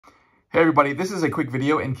Hey everybody, this is a quick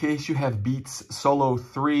video in case you have Beats Solo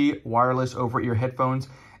 3 wireless over-ear headphones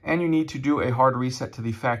and you need to do a hard reset to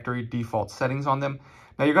the factory default settings on them.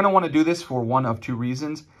 Now you're going to want to do this for one of two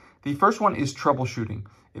reasons. The first one is troubleshooting.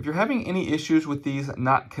 If you're having any issues with these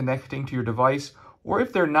not connecting to your device, or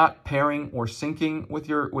if they're not pairing or syncing with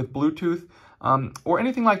Bluetooth, or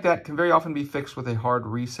anything like that, can very often be fixed with a hard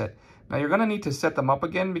reset. Now you're going to need to set them up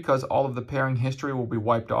again because all of the pairing history will be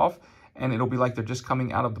wiped off and it'll be like they're just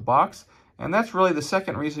coming out of the box. And that's really the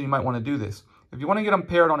second reason you might want to do this. If you want to get them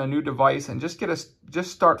paired on a new device and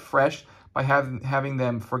just start fresh by having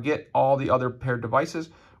them forget all the other paired devices,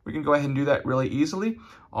 we can go ahead and do that really easily.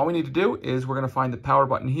 All we need to do is we're going to find the power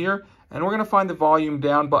button here, and we're going to find the volume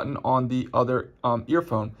down button on the other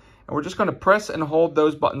earphone. And we're just going to press and hold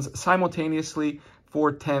those buttons simultaneously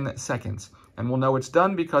for 10 seconds. And we'll know it's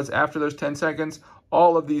done because after those 10 seconds,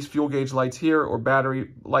 all of these fuel gauge lights here or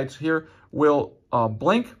battery lights here will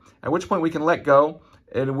blink, at which point we can let go.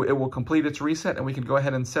 It will complete its reset and we can go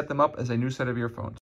ahead and set them up as a new set of earphones.